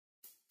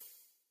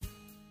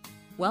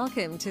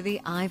Welcome to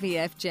the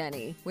IVF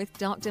Journey with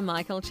Dr.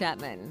 Michael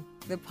Chapman,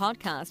 the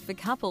podcast for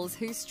couples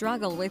who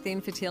struggle with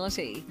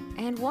infertility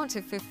and want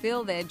to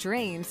fulfill their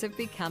dreams of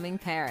becoming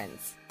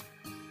parents.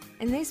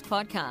 In this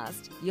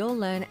podcast, you'll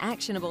learn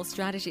actionable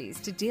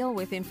strategies to deal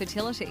with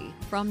infertility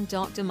from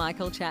Dr.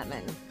 Michael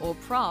Chapman, or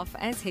Prof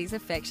as he's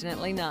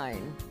affectionately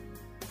known.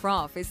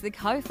 Prof is the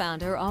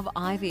co-founder of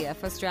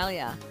IVF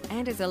Australia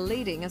and is a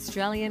leading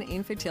Australian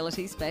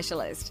infertility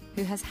specialist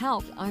who has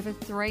helped over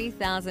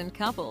 3,000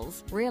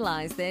 couples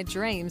realise their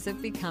dreams of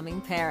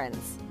becoming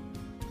parents.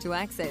 To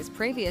access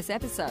previous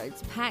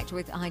episodes packed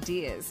with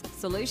ideas,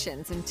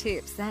 solutions and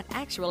tips that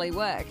actually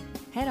work,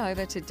 head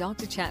over to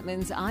Dr.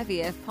 Chapman's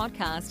IVF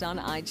podcast on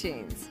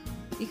iTunes.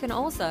 You can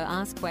also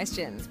ask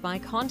questions by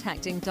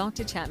contacting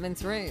Dr.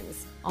 Chapman's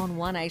rooms on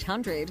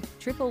 1800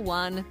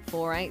 111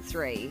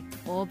 483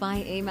 or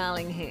by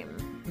emailing him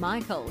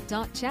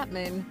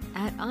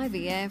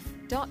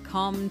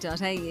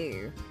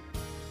michael.chapman@ivf.com.au.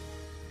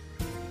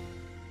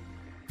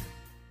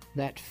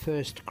 That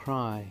first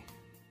cry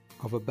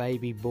of a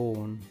baby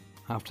born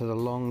after the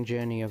long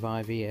journey of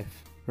IVF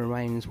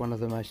remains one of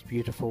the most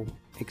beautiful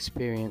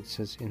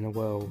experiences in the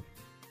world.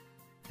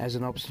 As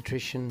an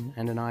obstetrician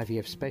and an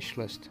IVF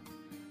specialist,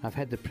 I've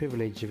had the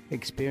privilege of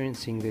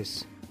experiencing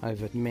this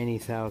over many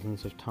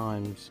thousands of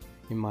times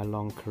in my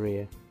long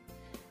career,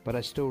 but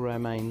I still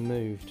remain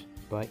moved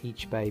by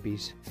each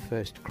baby's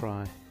first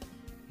cry.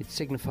 It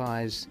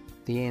signifies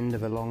the end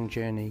of a long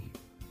journey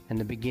and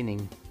the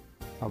beginning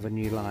of a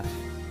new life.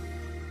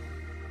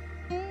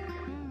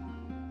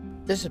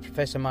 This is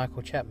Professor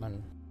Michael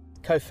Chapman,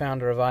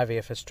 co-founder of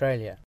IVF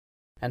Australia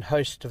and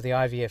host of the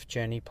IVF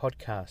Journey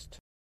podcast.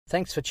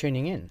 Thanks for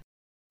tuning in.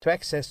 To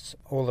access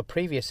all the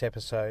previous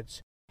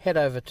episodes, head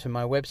over to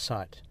my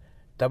website,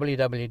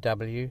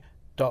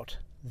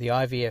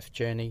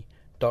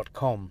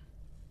 www.theivfjourney.com,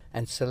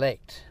 and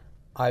select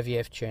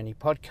IVF Journey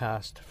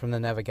Podcast from the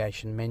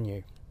navigation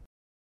menu.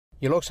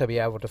 You'll also be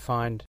able to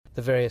find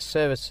the various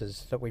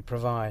services that we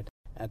provide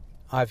at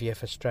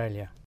IVF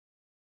Australia.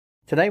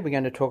 Today we're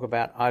going to talk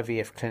about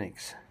IVF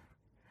clinics.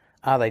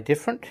 Are they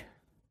different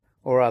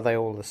or are they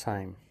all the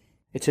same?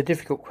 It's a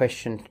difficult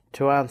question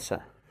to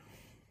answer.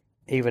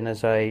 Even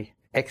as an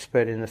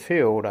expert in the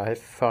field, I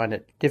find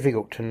it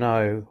difficult to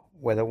know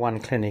whether one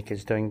clinic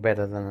is doing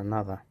better than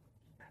another.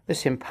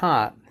 This in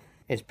part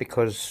is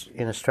because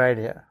in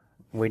Australia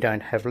we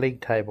don't have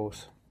league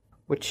tables,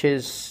 which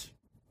is,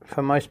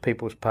 for most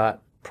people's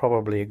part,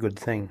 probably a good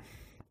thing.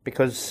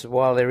 Because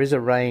while there is a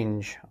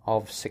range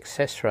of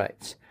success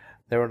rates,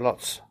 there are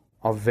lots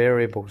of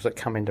variables that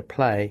come into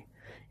play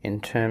in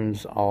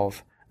terms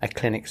of a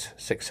clinic's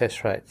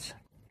success rates.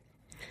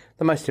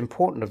 The most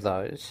important of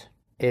those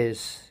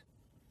is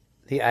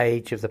the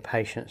age of the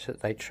patients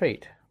that they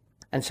treat.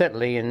 And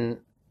certainly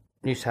in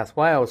New South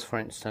Wales, for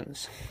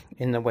instance,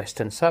 in the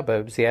western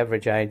suburbs, the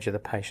average age of the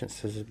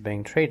patients that are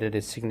being treated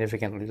is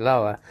significantly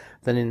lower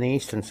than in the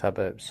eastern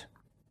suburbs.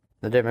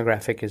 The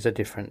demographic is a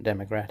different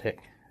demographic.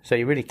 So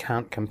you really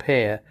can't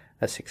compare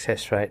a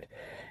success rate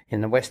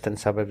in the western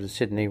suburbs of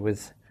Sydney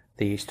with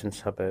the eastern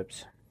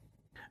suburbs.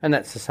 And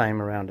that's the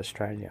same around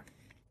Australia.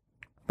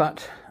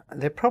 But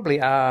there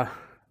probably are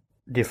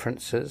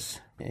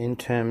differences in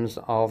terms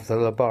of the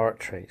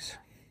laboratories.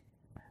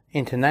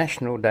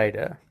 International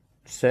data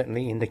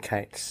certainly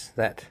indicates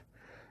that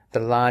the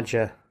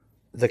larger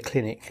the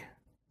clinic,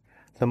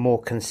 the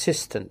more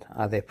consistent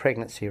are their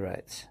pregnancy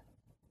rates.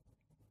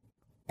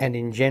 And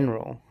in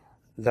general,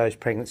 those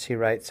pregnancy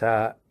rates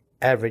are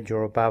average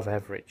or above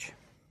average.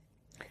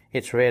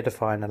 It's rare to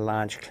find a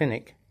large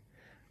clinic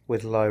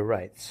with low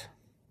rates.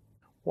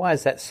 Why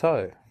is that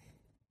so?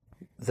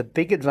 The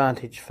big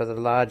advantage for the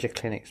larger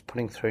clinics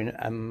putting through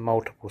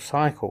multiple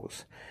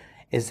cycles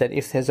is that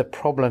if there's a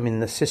problem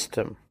in the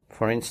system,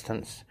 for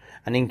instance,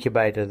 an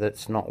incubator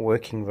that's not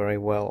working very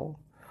well,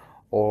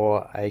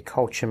 or a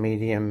culture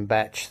medium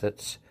batch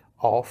that's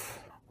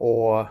off,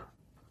 or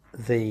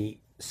the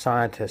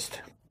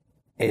scientist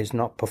is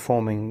not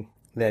performing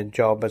their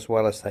job as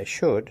well as they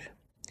should,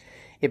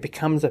 it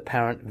becomes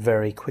apparent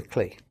very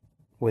quickly,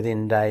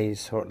 within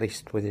days or at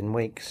least within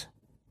weeks.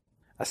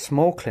 A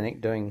small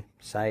clinic doing,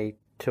 say,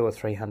 200 or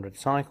 300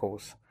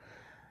 cycles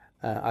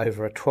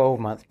over a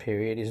 12-month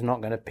period is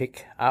not going to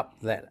pick up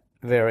that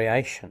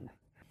variation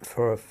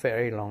for a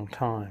very long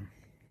time.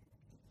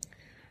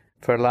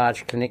 For a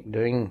large clinic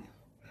doing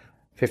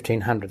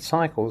 1,500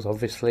 cycles,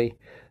 obviously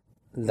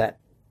that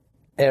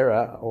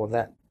error or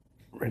that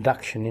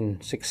reduction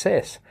in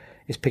success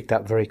is picked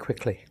up very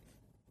quickly.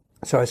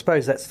 So I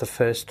suppose that's the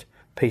first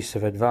piece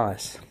of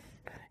advice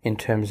in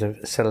terms of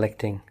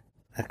selecting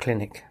a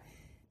clinic.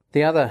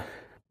 The other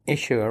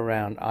issue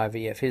around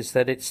IVF is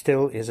that it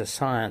still is a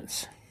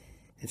science.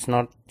 It's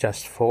not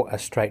just for a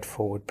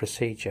straightforward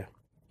procedure.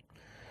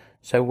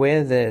 So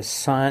where there's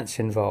science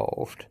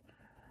involved,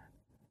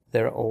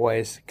 there are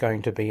always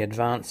going to be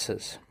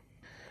advances.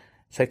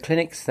 So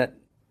clinics that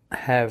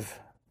have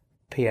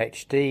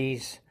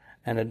PhDs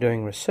and are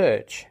doing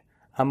research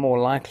are more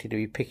likely to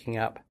be picking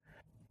up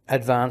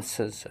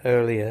advances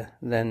earlier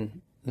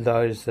than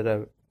those that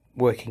are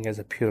working as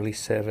a purely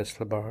service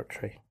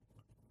laboratory.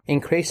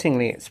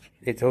 Increasingly,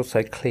 it's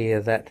also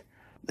clear that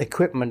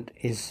equipment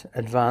is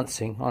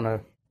advancing on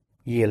a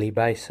yearly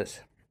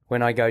basis.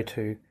 When I go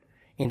to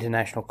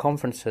international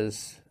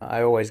conferences,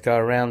 I always go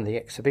around the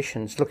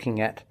exhibitions looking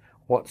at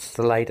what's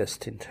the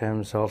latest in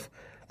terms of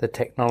the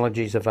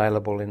technologies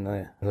available in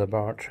the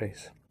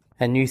laboratories.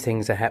 And new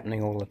things are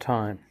happening all the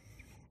time.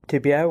 To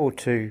be able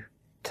to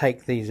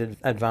take these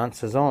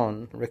advances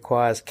on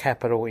requires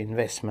capital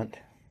investment.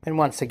 And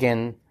once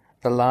again,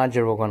 the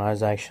larger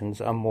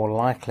organisations are more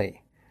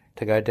likely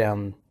to go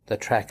down the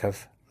track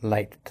of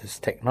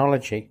latest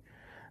technology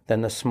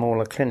than the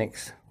smaller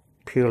clinics,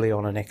 purely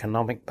on an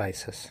economic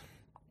basis.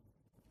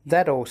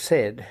 That all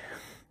said,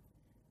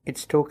 it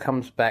still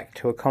comes back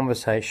to a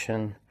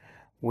conversation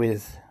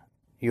with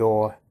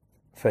your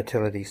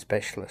fertility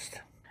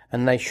specialist,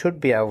 and they should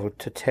be able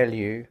to tell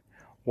you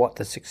what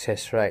the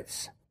success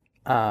rates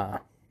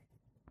are.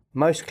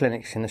 Most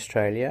clinics in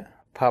Australia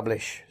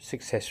publish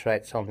success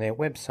rates on their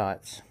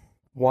websites,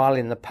 while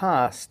in the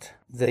past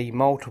the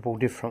multiple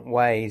different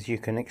ways you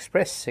can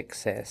express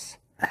success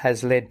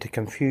has led to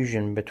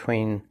confusion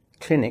between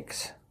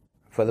clinics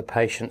for the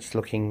patients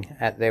looking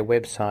at their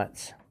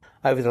websites.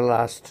 Over the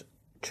last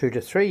 2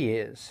 to 3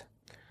 years,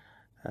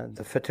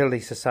 the Fertility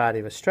Society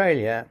of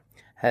Australia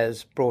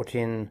has brought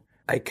in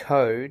a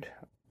code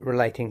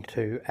relating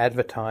to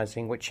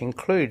advertising, which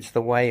includes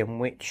the way in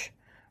which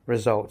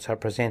results are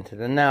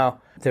presented. And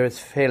now there is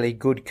fairly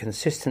good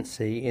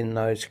consistency in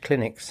those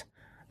clinics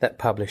that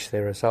publish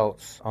their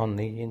results on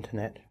the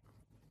internet.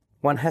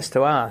 One has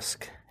to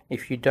ask,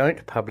 if you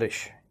don't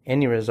publish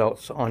any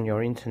results on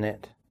your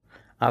internet,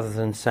 other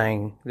than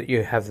saying that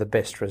you have the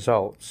best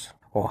results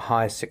or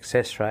high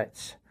success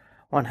rates,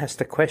 one has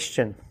to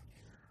question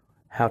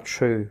how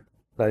true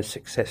those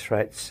success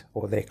rates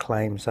or their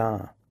claims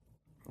are.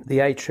 The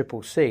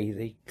ACCC,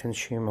 the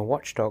consumer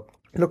watchdog,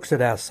 looks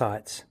at our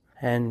sites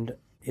and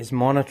is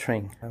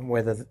monitoring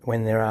whether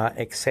when there are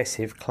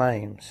excessive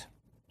claims.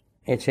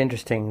 It's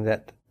interesting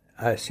that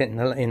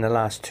in the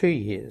last 2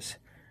 years,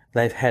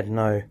 they've had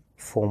no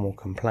formal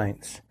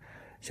complaints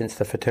since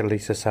the Fertility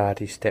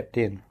Society stepped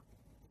in.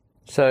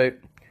 So,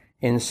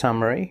 in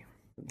summary,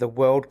 the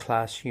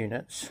world-class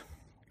units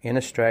in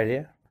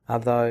Australia are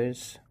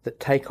those that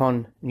take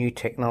on new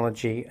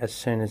technology as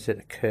soon as it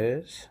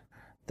occurs,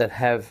 that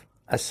have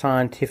a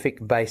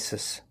scientific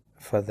basis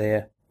for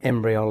their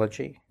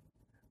embryology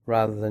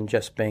rather than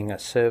just being a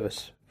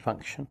service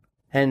function,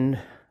 and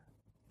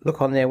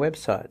look on their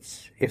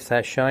websites. If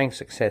they're showing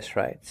success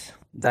rates,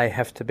 they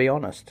have to be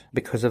honest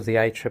because of the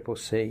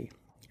ACCC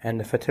and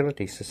the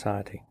Fertility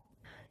Society.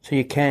 So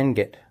you can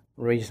get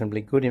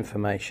reasonably good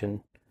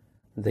information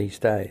these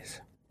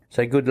days.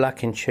 So good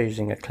luck in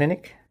choosing a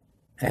clinic,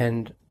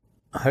 and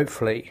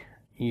hopefully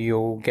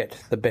you'll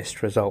get the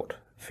best result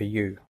for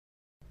you.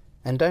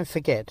 And don't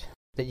forget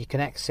that you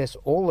can access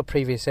all the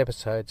previous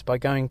episodes by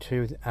going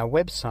to our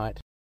website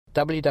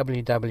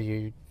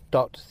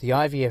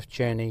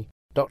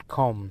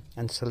www.theivfjourney.com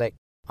and select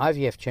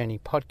IVF Journey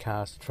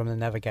Podcast from the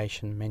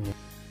navigation menu.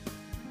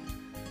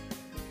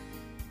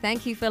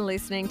 Thank you for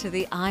listening to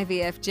the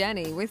IVF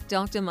Journey with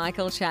Dr.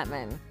 Michael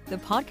Chapman, the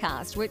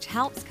podcast which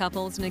helps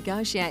couples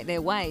negotiate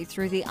their way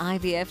through the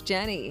IVF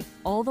journey,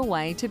 all the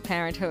way to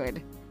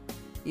parenthood.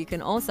 You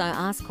can also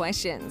ask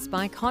questions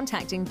by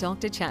contacting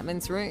Dr.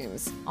 Chapman's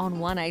rooms on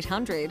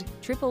 1800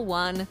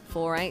 111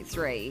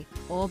 483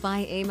 or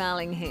by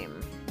emailing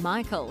him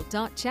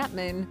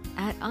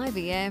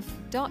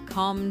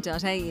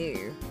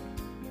michael.chapman@ivf.com.au.